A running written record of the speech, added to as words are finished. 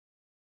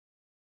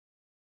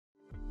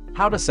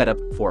How to set up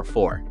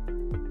 4.4.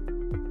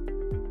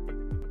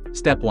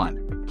 Step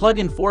 1. Plug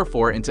in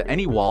 4.4 into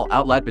any wall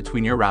outlet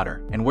between your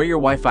router and where your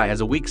Wi-Fi has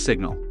a weak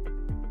signal.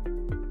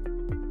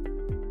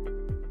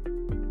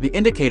 The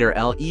indicator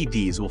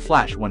LEDs will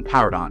flash when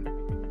powered on.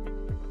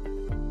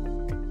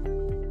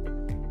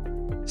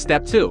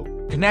 Step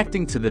 2.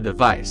 Connecting to the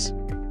device.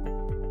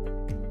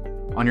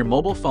 On your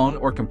mobile phone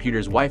or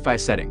computer's Wi-Fi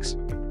settings,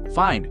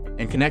 find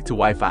and connect to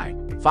Wi-Fi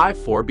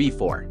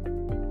 5.4b4.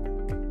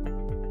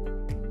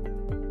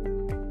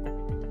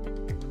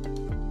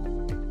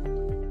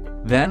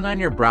 Then on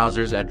your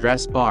browser's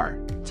address bar,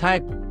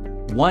 type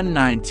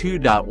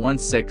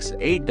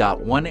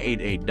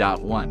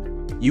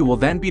 192.168.188.1. You will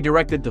then be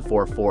directed to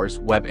 4.4's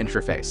web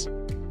interface.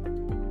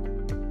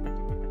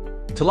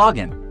 To log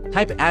in,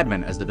 type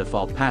admin as the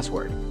default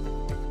password.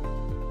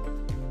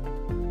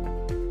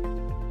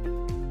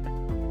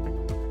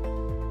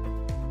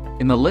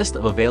 In the list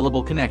of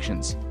available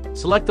connections,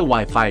 select the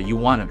Wi-Fi you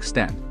want to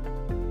extend.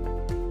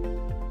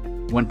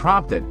 When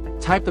prompted,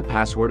 type the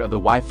password of the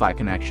Wi-Fi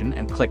connection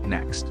and click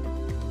Next.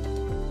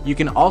 You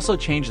can also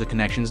change the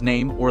connection's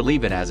name or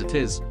leave it as it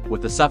is,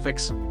 with the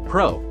suffix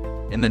Pro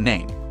in the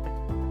name.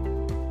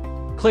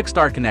 Click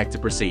Start Connect to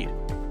proceed.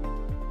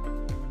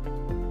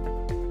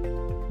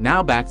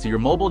 Now back to your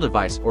mobile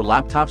device or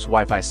laptop's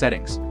Wi-Fi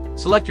settings.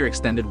 Select your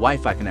extended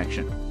Wi-Fi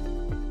connection.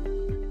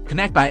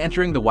 Connect by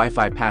entering the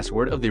Wi-Fi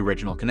password of the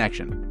original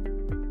connection.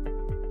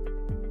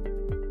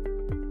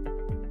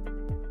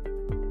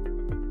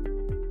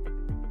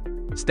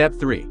 Step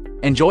 3.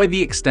 Enjoy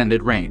the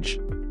extended range.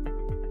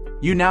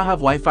 You now have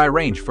Wi-Fi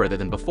range further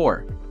than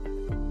before.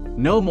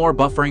 No more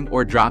buffering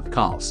or dropped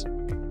calls.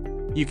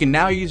 You can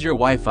now use your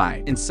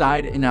Wi-Fi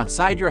inside and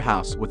outside your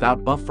house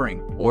without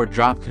buffering or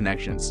dropped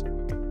connections.